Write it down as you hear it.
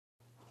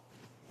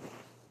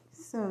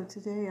So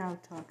today I'll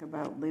talk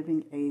about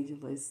living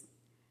ageless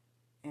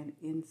and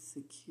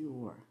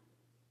insecure.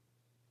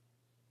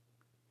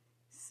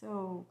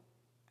 So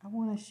I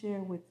want to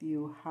share with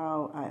you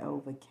how I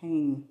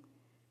overcame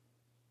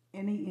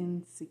any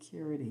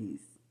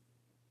insecurities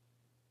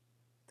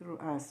through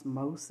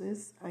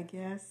osmosis, I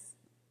guess.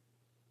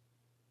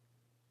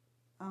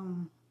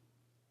 Um,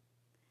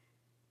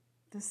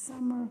 the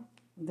summer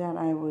that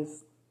I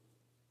was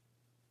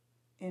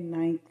in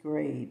ninth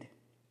grade,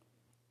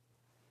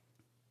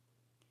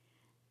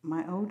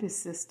 my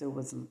oldest sister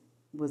was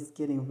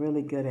getting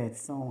really good at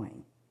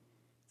sewing.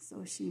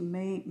 So she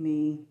made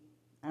me,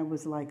 I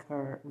was like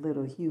her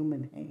little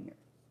human hanger.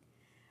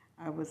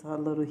 I was her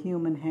little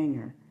human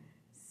hanger.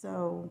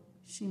 So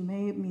she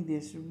made me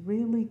this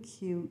really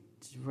cute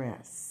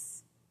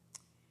dress.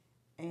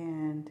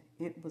 And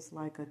it was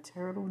like a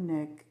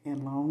turtleneck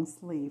and long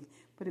sleeve,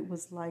 but it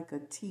was like a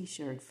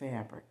t-shirt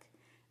fabric.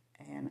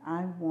 And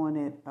I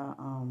wanted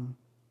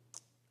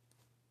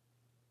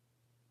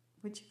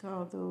what you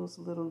call those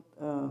little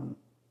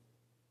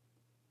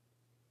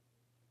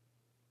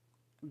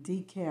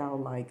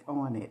decal like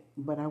on it,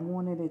 but I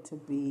wanted it to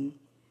be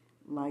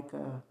like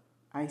a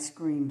ice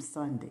cream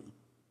sundae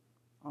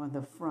on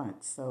the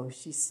front. So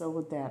she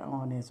sewed that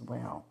on as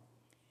well.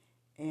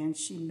 And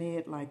she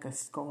made like a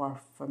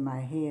scarf for my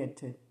head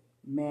to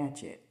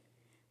match it.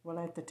 Well,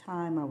 at the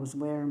time I was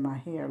wearing my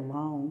hair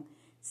long,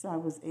 so I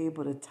was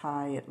able to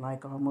tie it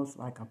like almost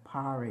like a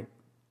pirate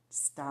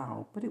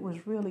style, but it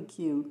was really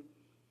cute.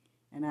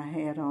 And I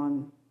had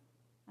on,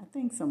 I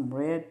think, some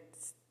red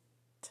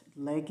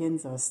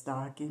leggings or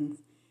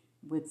stockings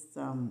with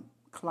some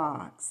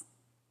clogs.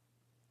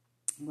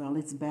 Well,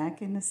 it's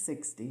back in the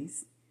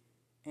 60s,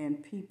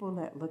 and people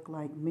that look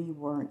like me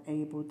weren't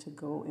able to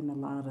go in a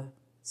lot of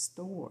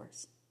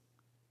stores.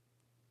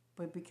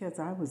 But because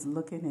I was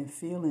looking and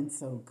feeling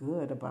so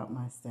good about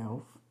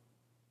myself,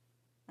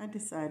 I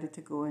decided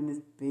to go in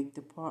this big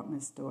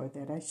department store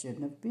that I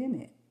shouldn't have been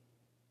in.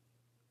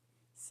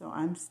 So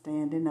I'm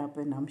standing up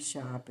and I'm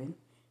shopping,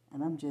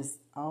 and I'm just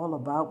all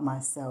about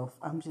myself.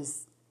 I'm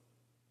just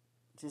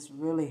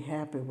really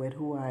happy with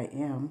who I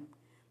am.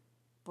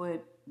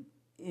 But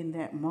in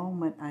that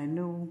moment, I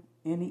knew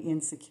any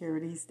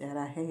insecurities that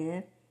I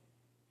had,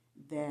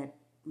 that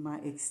my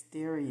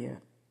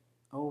exterior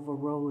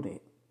overrode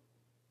it.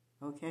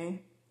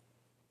 Okay?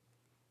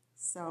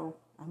 So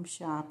I'm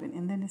shopping,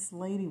 and then this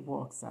lady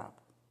walks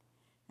up,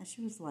 and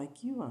she was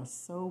like, "You are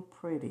so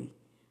pretty.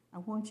 I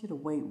want you to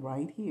wait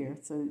right here."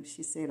 So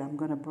she said, "I'm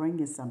going to bring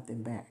you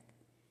something back."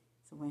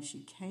 So when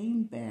she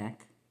came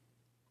back,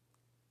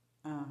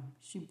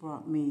 she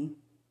brought me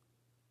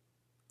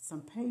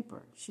some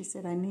paper. She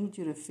said, "I need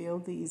you to fill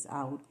these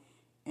out,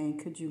 and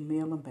could you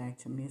mail them back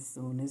to me as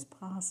soon as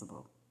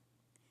possible?"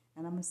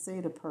 And I'm going to say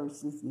the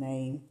person's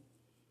name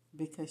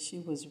because she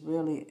was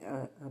really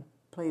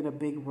played a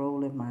big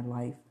role in my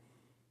life.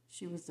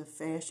 She was the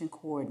fashion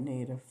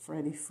coordinator,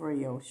 Freddie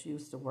Frio. She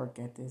used to work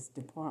at this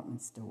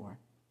department store.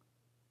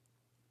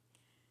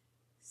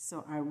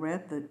 So I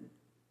read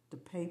the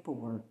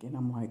paperwork, and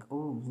I'm like,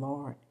 "Oh,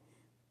 Lord,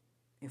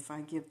 if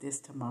I give this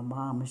to my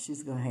mom,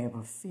 she's going to have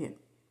a fit."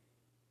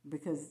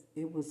 Because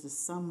it was the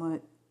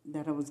summer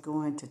that I was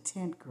going to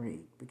 10th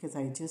grade, because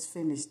I had just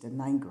finished the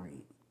 9th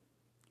grade.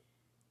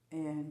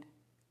 And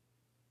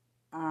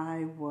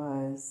I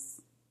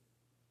was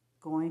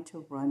going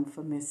to run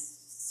for Miss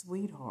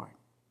Sweetheart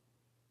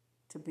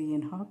to be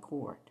in her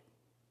court.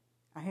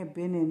 I had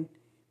been in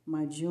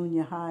my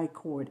junior high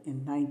court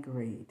in 9th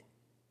grade.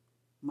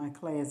 My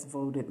class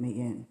voted me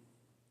in.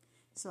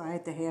 So I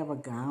had to have a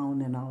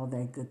gown and all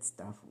that good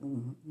stuff.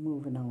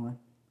 Moving on.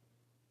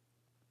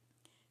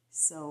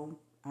 So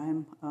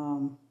I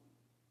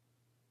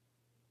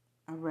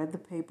read the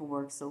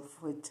paperwork, so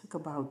it took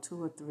about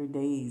 2 or 3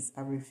 days.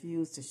 I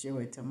refused to show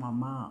it to my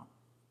mom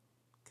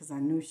because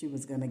I knew she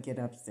was going to get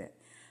upset.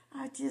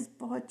 "I just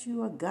bought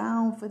you a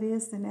gown for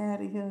this and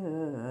that,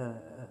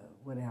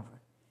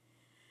 whatever."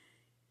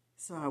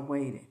 So I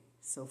waited.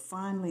 So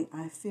finally,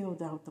 I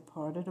filled out the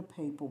part of the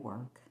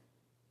paperwork,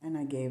 and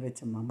I gave it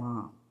to my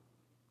mom.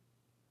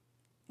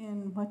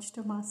 And much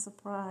to my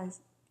surprise,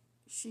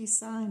 she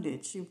signed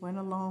it. She went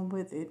along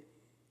with it.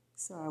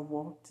 So I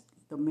walked.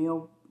 The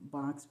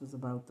mailbox was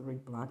about 3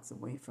 blocks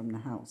away from the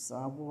house. So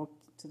I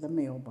walked to the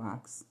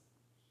mailbox,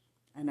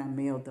 and I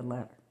mailed the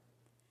letter.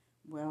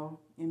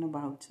 Well, in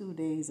about 2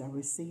 days, I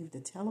received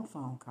a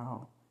telephone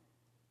call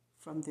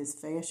from this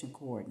fashion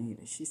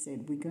coordinator. She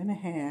said, "We're going to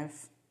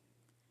have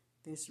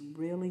this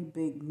really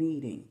big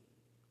meeting,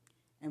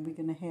 and we're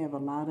going to have a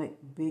lot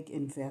of big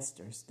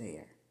investors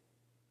there.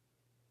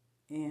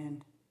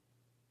 And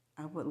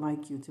I would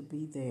like you to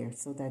be there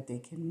so that they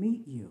can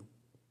meet you."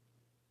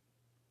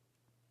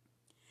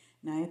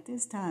 Now, at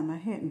this time, I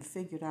hadn't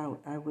figured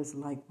out I was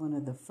like one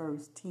of the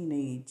first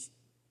teenage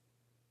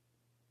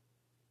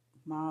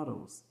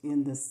models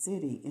in the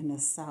city in the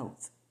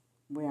South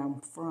where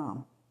I'm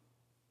from.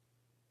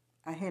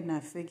 I had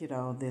not figured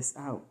all this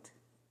out.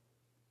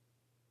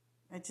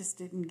 I just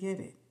didn't get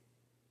it.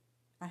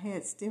 I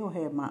still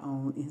had my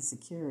own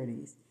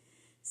insecurities.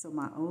 So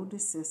my older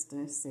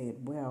sister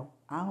said, well,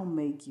 I'll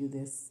make you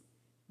this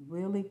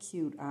really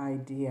cute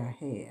idea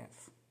I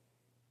have.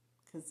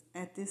 Because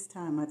at this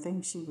time, I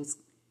think she was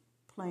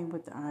playing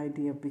with the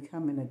idea of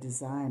becoming a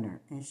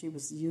designer. And she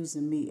was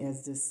using me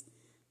as this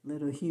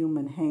little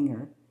human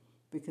hanger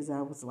because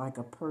I was like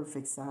a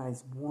perfect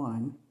size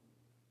 1.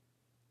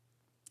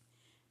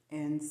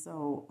 And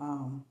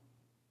so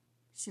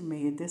she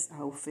made this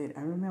outfit.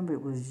 I remember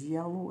it was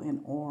yellow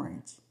and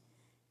orange.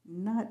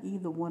 Not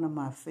either one of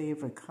my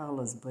favorite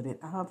colors, but it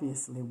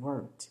obviously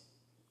worked.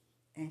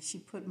 And she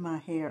put my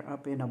hair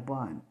up in a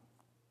bun.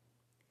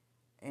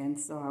 And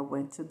so I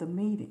went to the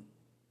meeting.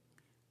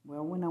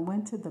 Well, when I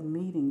went to the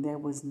meeting, there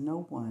was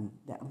no one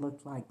that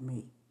looked like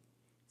me.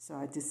 So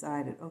I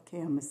decided, okay,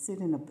 I'm going to sit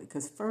in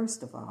because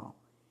first of all,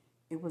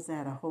 it was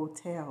at a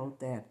hotel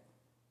that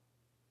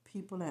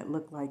people that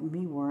looked like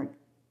me weren't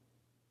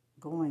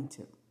going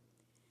to.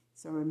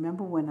 So I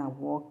remember when I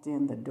walked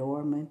in, the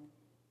doorman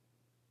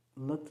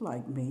looked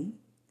like me.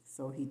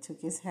 So he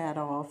took his hat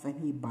off and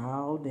he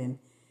bowed. And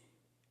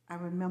I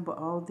remember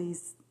all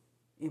these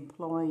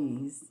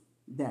employees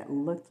that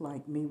looked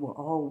like me were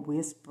all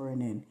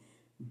whispering and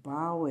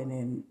bowing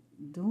and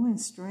doing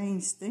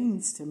strange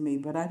things to me,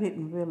 but I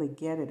didn't really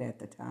get it at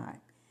the time.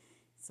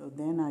 So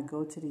then I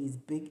go to these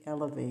big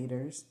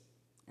elevators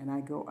and I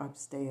go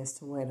upstairs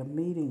to where the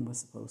meeting was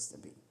supposed to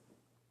be.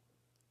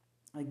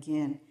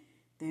 Again,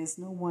 there's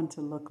no one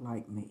to look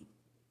like me.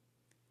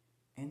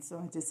 And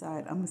so I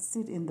decided I'm going to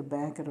sit in the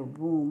back of the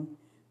room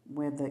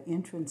where the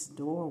entrance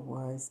door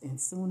was,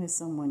 and soon as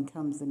someone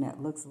comes in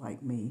that looks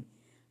like me,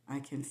 I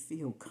can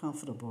feel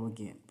comfortable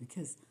again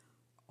because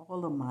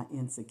all of my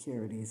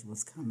insecurities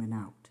was coming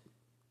out.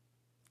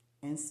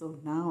 And so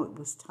now it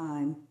was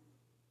time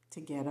to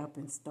get up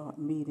and start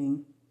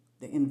meeting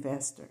the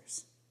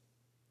investors.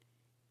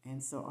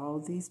 And so all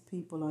these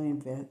people are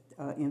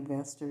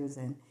investors,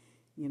 and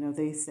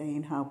they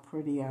saying how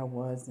pretty I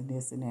was and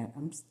this and that.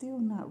 I'm still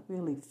not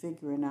really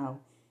figuring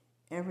out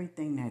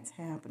everything that's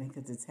happening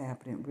because it's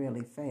happening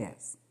really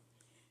fast.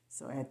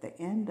 So at the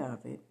end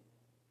of it,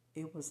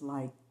 it was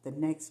like the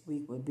next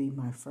week would be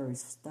my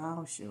first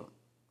style show.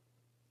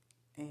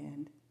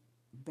 And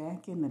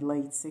back in the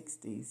late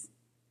 60s,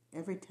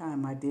 every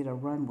time I did a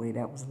runway,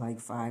 that was like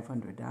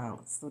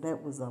 $500. So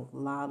that was a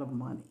lot of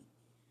money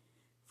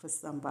for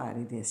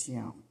somebody this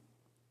young.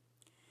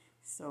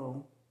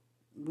 So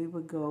we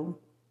would go,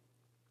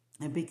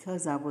 and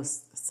because I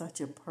was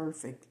such a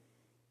perfect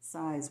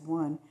size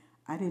 1,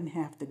 I didn't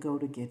have to go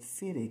to get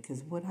fitted,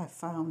 because what I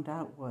found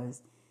out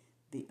was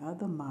the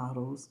other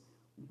models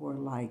were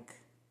like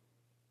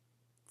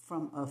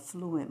from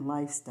affluent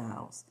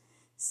lifestyles.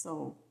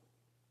 So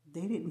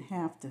they didn't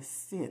have to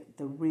fit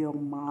the real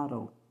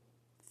model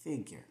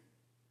figure.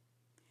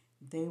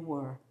 They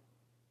were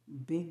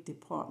big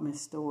department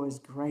stores,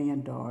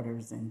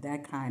 granddaughters, and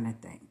that kind of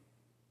thing.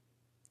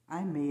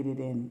 I made it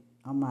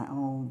on my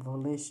own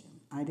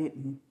volition. I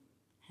didn't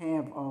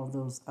have all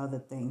those other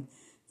things.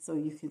 So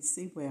you can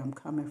see where I'm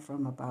coming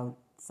from about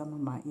some of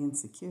my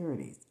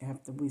insecurities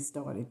after we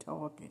started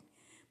talking.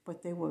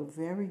 But they were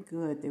very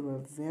good. They were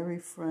very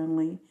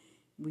friendly.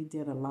 We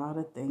did a lot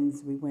of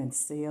things. We went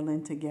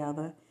sailing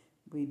together.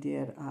 We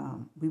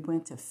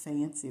went to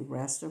fancy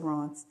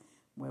restaurants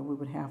where we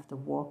would have to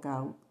walk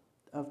out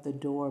of the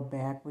door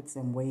backwards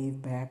and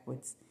wave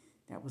backwards.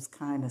 That was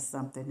kind of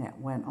something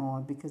that went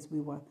on because we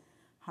were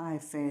high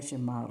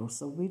fashion models,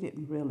 so we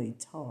didn't really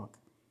talk.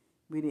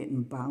 We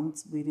didn't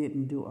bounce. We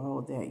didn't do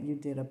all that. You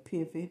did a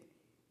pivot,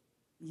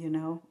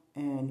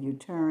 and you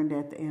turned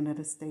at the end of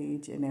the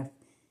stage, and if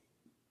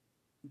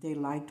they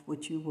liked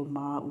what you were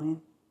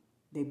modeling,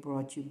 they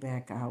brought you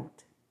back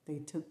out. They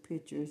took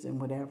pictures and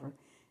whatever,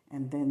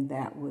 and then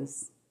that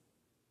was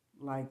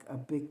like a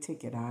big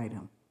ticket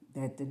item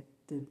that the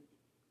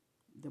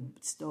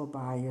store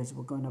buyers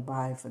were going to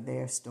buy for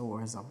their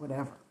stores or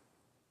whatever.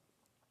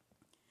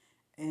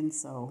 And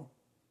so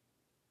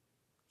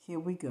here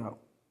we go.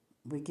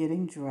 We're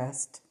getting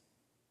dressed,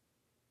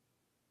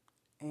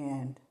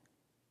 and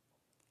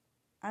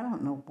I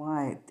don't know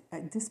why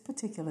at this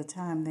particular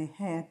time they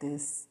had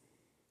this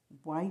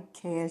white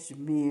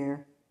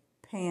cashmere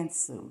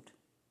pantsuit,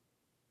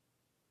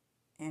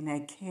 and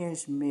that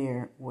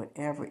cashmere,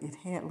 whatever, it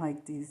had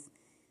like these,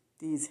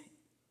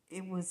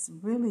 it was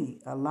really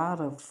a lot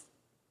of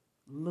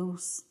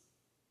loose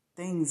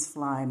things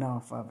flying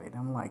off of it.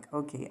 I'm like,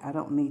 okay, I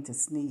don't need to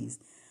sneeze.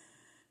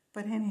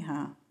 But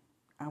anyhow,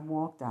 I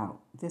walked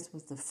out. This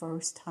was the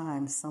first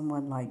time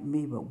someone like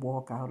me would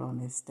walk out on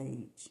this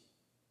stage.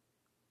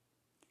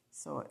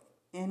 So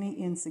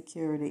any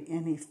insecurity,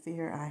 any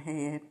fear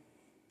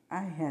I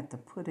had to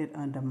put it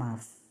under my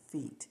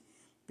feet.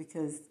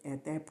 Because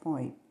at that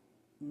point,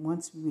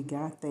 once we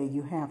got there,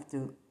 you have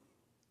to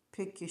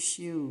pick your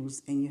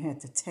shoes and you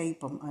had to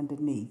tape them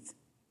underneath.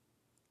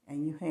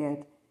 And you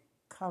had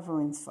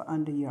coverings for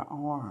under your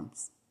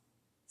arms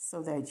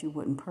so that you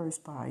wouldn't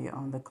perspire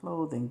on the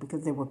clothing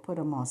because they would put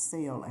them on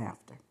sale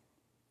after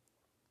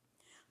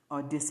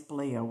or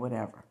display or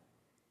whatever.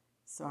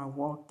 So I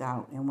walked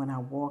out, and when I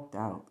walked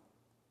out,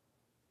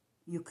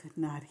 you could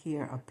not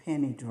hear a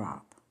penny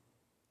drop.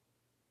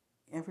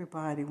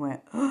 Everybody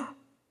went,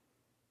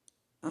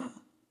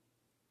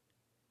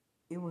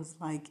 it was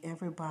like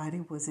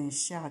everybody was in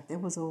shock. There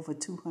was over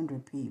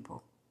 200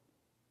 people.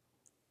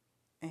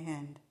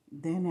 And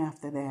then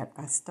after that,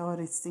 I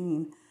started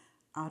seeing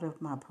out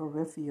of my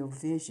peripheral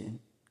vision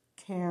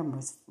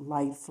cameras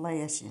light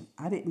flashing.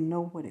 I didn't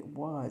know what it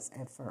was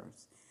at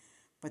first,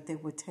 but they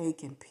were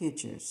taking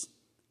pictures.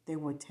 They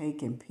were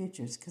taking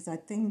pictures because I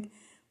think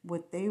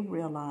what they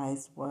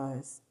realized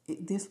was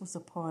this was a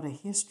part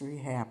of history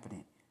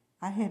happening.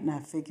 I had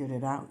not figured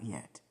it out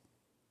yet.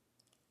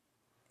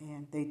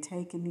 And they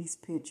taken these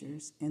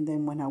pictures, and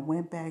then when I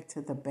went back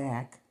to the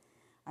back,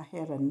 I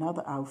had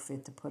another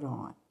outfit to put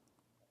on.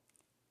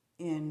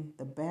 In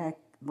the back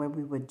where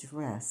we would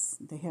dress,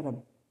 they had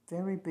a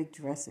very big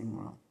dressing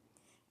room,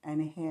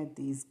 and it had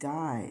these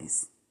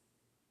guys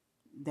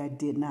that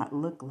did not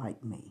look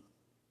like me.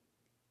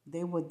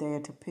 They were there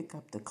to pick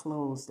up the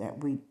clothes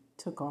that we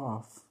took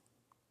off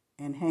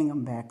and hang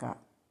them back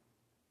up.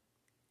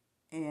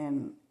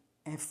 And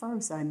at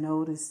first I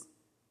noticed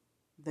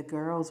the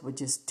girls were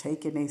just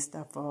taking their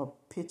stuff off,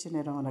 pitching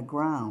it on the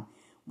ground.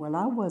 Well,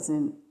 I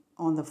wasn't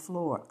on the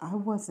floor. I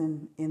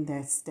wasn't in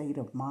that state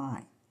of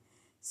mind.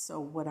 So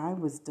what I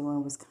was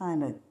doing was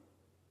kind of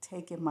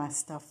taking my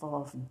stuff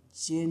off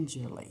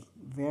gingerly,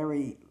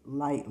 very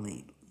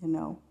lightly,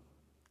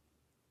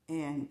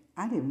 And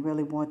I didn't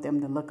really want them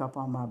to look up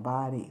on my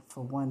body,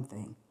 for one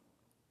thing.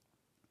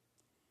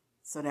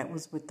 So that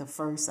was with the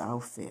first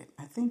outfit.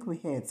 I think we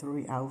had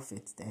 3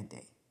 outfits that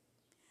day.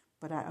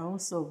 But I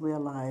also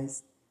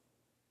realized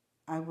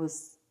I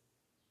was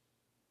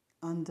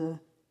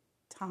under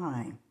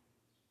time.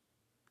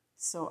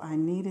 So I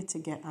needed to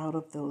get out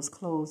of those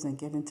clothes and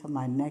get into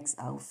my next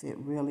outfit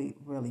really,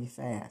 really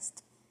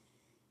fast.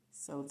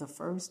 So the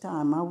first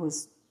time I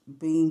was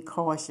being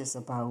cautious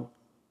about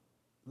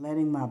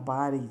letting my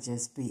body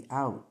just be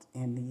out,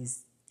 and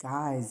these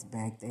guys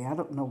back there, I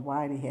don't know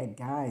why they had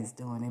guys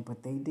doing it,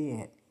 but they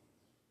did.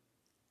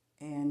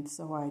 And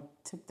so I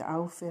took the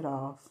outfit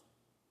off,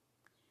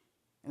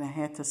 and I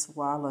had to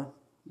swallow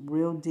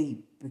real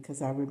deep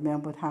because I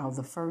remembered how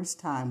the first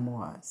time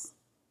was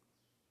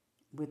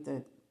with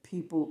the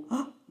people,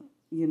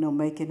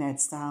 making that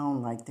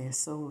sound like they're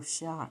so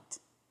shocked.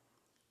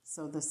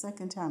 So the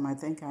second time, I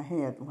think I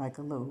had like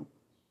a little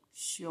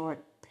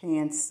short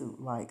pantsuit,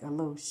 like a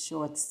little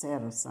short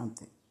set or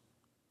something.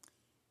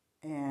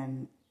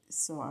 And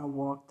so I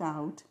walked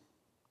out,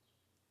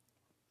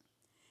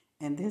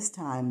 and this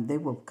time they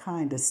were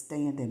kind of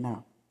standing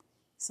up.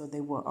 So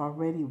they were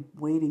already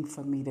waiting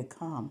for me to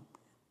come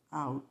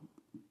out,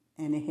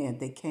 and they had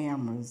their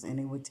cameras, and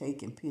they were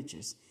taking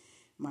pictures.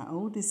 My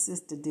oldest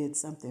sister did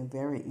something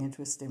very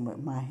interesting with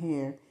my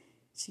hair.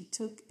 She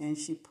took and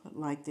she put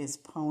like this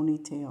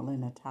ponytail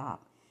in the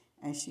top,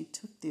 and she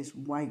took this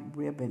white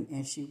ribbon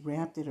and she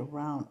wrapped it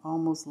around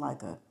almost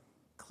like a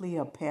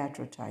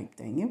Cleopatra type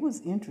thing. It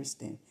was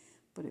interesting,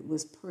 but it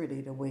was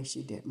pretty the way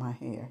she did my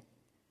hair.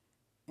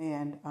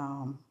 And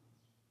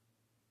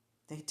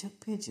they took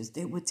pictures.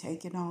 They were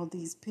taking all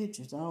these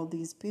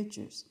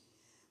pictures.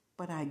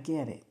 But I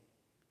get it.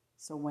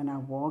 So when I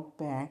walked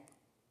back,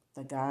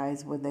 the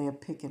guys were there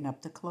picking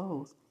up the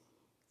clothes.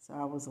 So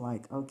I was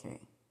like, okay,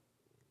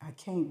 I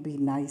can't be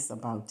nice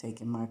about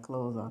taking my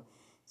clothes off.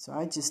 So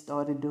I just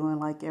started doing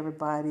like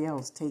everybody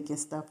else, taking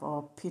stuff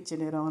off,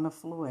 pitching it on the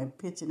floor and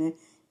pitching it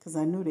because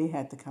I knew they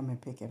had to come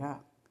and pick it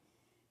up.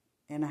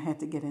 And I had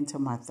to get into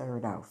my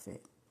third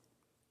outfit.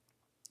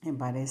 And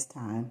by this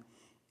time,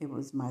 it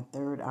was my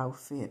third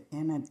outfit,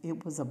 and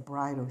it was a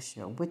bridal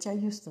show, which I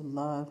used to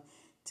love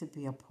to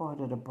be a part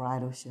of the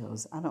bridal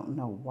shows. I don't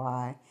know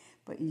why,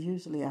 but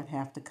usually I'd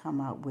have to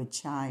come out with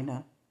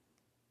china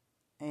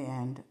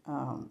and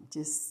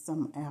just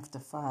some after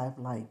 5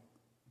 like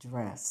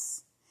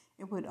dress.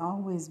 It would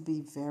always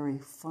be very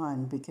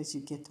fun because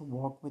you get to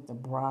walk with the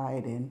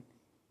bride, and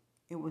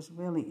it was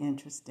really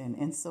interesting.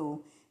 And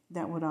so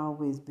that would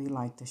always be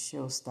like the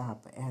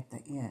showstopper at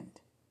the end,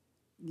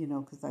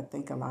 because I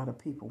think a lot of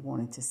people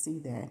wanted to see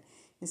that,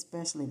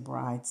 especially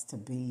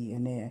brides-to-be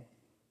and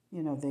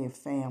their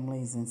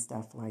families and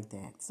stuff like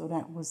that. So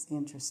that was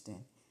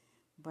interesting.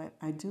 But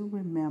I do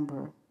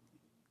remember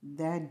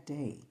that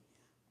day.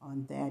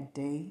 On that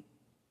day,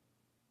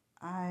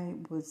 I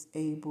was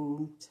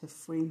able to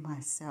free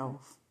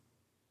myself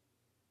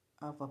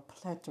of a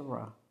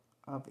plethora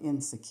of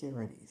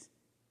insecurities.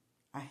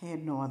 I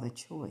had no other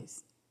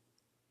choice.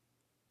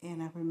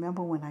 And I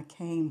remember when I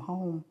came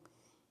home,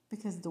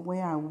 because the way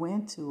I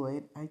went to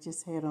it, I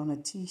just had on a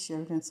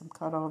T-shirt and some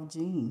cut-off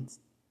jeans.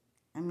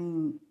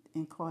 And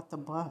caught the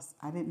bus.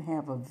 I didn't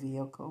have a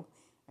vehicle.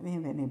 I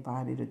didn't have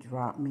anybody to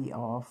drop me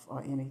off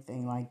or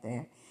anything like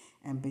that.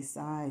 And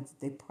besides,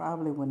 they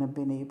probably wouldn't have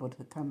been able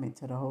to come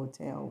into the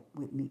hotel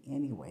with me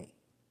anyway.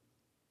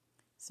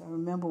 So I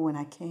remember when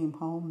I came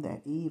home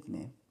that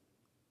evening,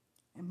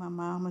 and my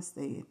mama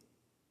said,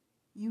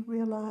 "You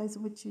realize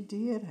what you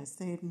did?" I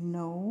said,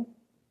 "No."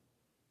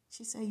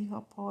 She said, "You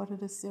are part of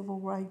the civil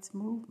rights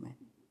movement."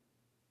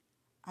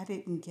 I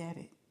didn't get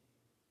it.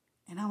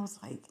 And I was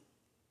like,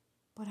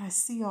 but I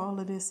see all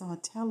of this on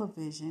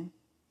television.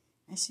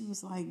 And she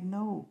was like,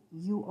 no,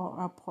 you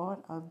are a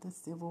part of the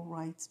civil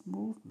rights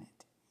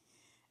movement.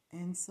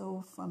 And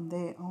so from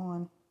there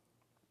on,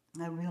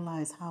 I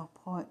realized how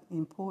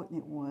important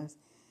it was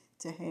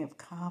to have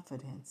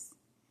confidence.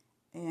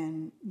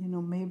 And,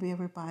 maybe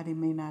everybody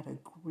may not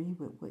agree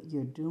with what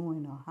you're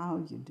doing or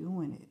how you're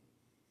doing it,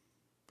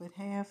 but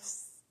have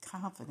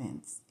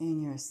confidence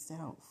in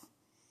yourself,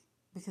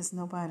 because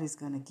nobody's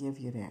going to give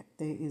you that.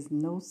 There is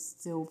no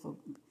silver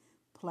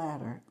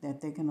platter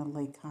that they're going to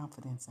lay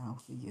confidence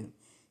out for you.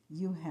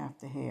 You have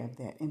to have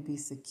that and be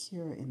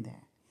secure in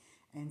that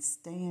and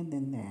stand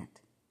in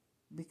that,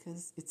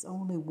 because it's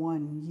only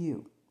one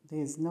you.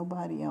 There's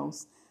nobody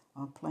else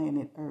on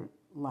planet Earth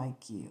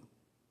like you.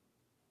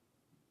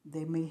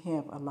 They may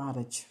have a lot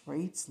of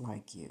traits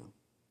like you,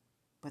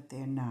 but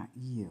they're not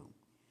you.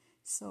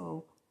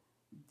 So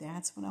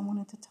that's what I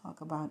wanted to talk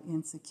about,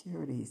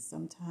 insecurities.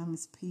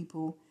 Sometimes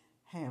people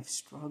have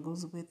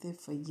struggles with it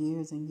for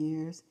years and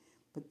years,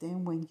 but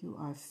then when you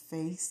are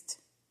faced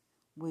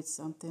with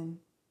something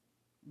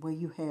where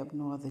you have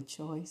no other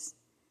choice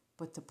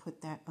but to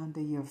put that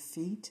under your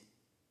feet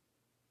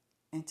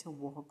and to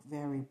walk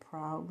very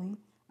proudly.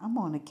 I'm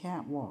on a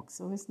catwalk,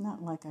 so it's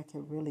not like I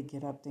can really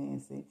get up there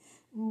and say,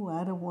 ooh,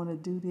 I don't want to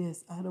do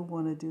this, I don't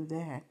want to do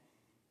that.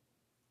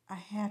 I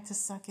had to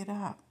suck it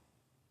up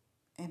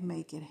and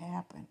make it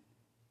happen.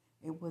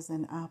 It was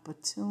an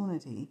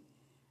opportunity.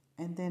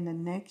 And then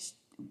in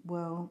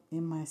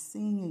my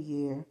senior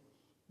year,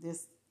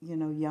 this,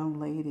 young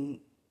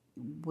lady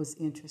was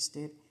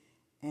interested,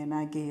 and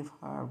I gave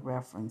her a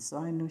reference. So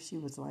I knew she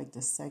was like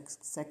the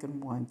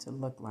second one to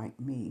look like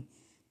me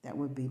that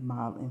would be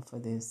modeling for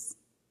this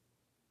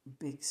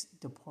big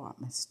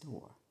department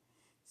store.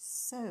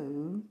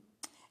 So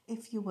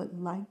if you would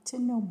like to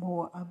know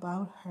more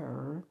about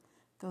her,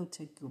 go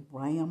to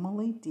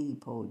Grammarly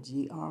Depot,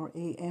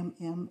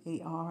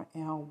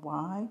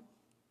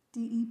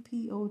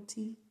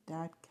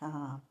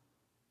 GrammarlyDepot.com.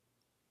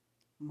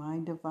 My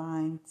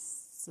divine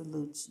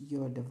salutes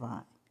your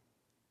divine.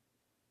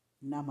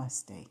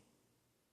 Namaste.